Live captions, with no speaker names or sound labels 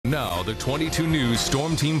Now, the 22 News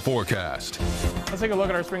Storm Team forecast. Let's take a look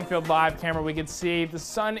at our Springfield Live camera. We can see the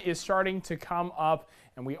sun is starting to come up,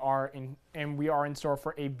 and we are in store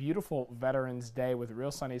for a beautiful Veterans Day with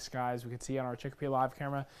real sunny skies. We can see on our Chicopee Live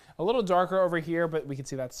camera a little darker over here, but we can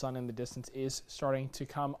see that sun in the distance is starting to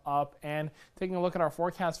come up. And taking a look at our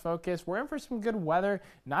forecast focus, we're in for some good weather,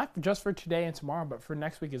 not just for today and tomorrow, but for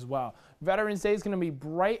next week as well. Veterans Day is going to be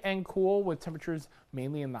bright and cool with temperatures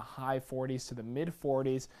mainly in the high 40s to the mid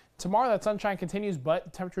 40s. Tomorrow that sunshine continues,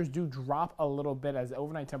 but temperatures do drop a little bit as the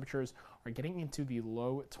overnight temperatures are getting into the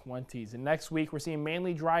low 20s. And next week we're seeing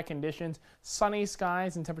mainly dry conditions, sunny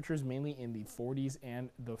skies, and temperatures mainly in the 40s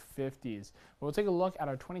and the 50s. We'll take a look at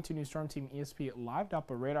our 22 News Storm Team ESP live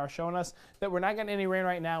Doppler radar showing us that we're not getting any rain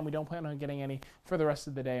right now, and we don't plan on getting any for the rest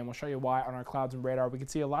of the day, and we'll show you why on our clouds and radar. We can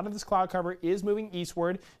see a lot of this cloud cover is moving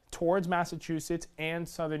eastward towards Massachusetts and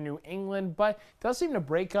southern New England, but it does seem to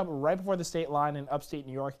break up right before the state line in upstate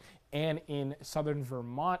New York and in southern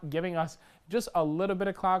Vermont, giving us just a little bit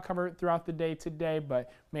of cloud cover throughout the day today,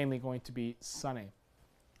 but mainly going to be sunny.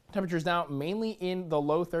 Temperatures now mainly in the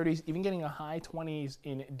low 30s, even getting a high 20s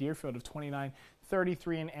in Deerfield of 29,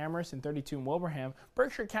 33 in Amherst, and 32 in Wilbraham.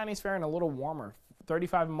 Berkshire County is faring a little warmer,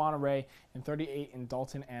 35 in Monterey and 38 in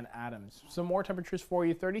Dalton and Adams. Some more temperatures for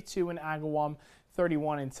you, 32 in Agawam,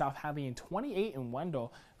 31 in South Hadley, and 28 in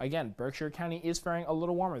Wendell. Again, Berkshire County is faring a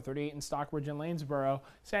little warmer, 38 in Stockbridge and Lanesboro,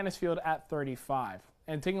 Sandusfield at 35.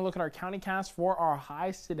 And taking a look at our county cast for our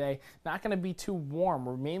highs today, not going to be too warm.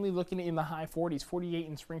 We're mainly looking in the high 40s, 48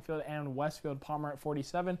 in Springfield and Westfield, Palmer at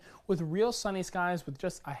 47, with real sunny skies with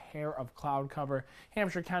just a hair of cloud cover.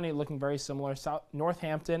 Hampshire County looking very similar,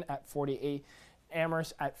 Northampton at 48,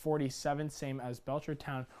 Amherst at 47, same as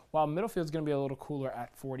Belchertown, while Middlefield's going to be a little cooler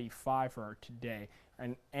at 45 for today.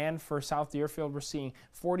 And for South Deerfield, we're seeing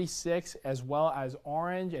 46, as well as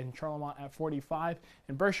Orange and Charlemont at 45.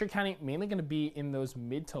 And Berkshire County mainly going to be in those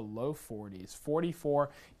mid to low 40s, 44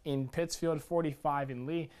 in Pittsfield, 45 in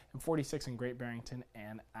Lee, and 46 in Great Barrington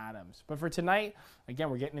and Adams. But for tonight, again,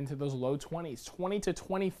 we're getting into those low 20s. 20 to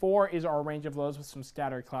 24 is our range of lows with some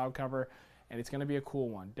scattered cloud cover. And it's going to be a cool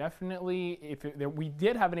one. Definitely, if we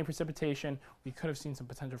did have any precipitation, we could have seen some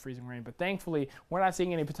potential freezing rain. But thankfully, we're not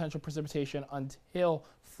seeing any potential precipitation until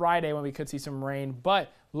Friday when we could see some rain.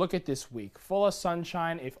 But look at this week, full of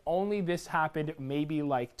sunshine. If only this happened maybe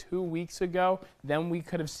like 2 weeks ago, then we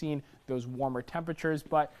could have seen those warmer temperatures.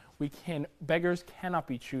 But beggars cannot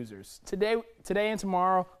be choosers. Today and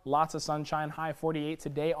tomorrow, lots of sunshine, high 48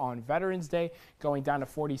 today on Veterans Day, going down to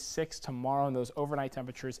 46 tomorrow, and those overnight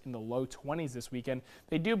temperatures in the low 20s this weekend.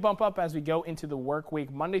 They do bump up as we go into the work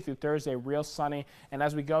week, Monday through Thursday, real sunny, and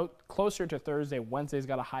as we go closer to Thursday, Wednesday's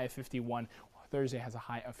got a high of 51, Thursday has a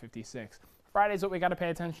high of 56. Friday's what we got to pay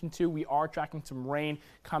attention to. We are tracking some rain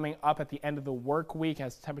coming up at the end of the work week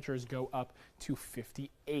as temperatures go up to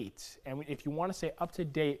 58. And if you want to stay up to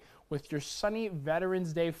date with your sunny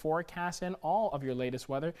Veterans Day forecast and all of your latest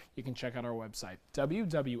weather, you can check out our website,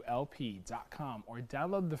 wwlp.com, or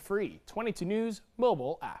download the free 22 News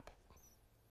mobile app.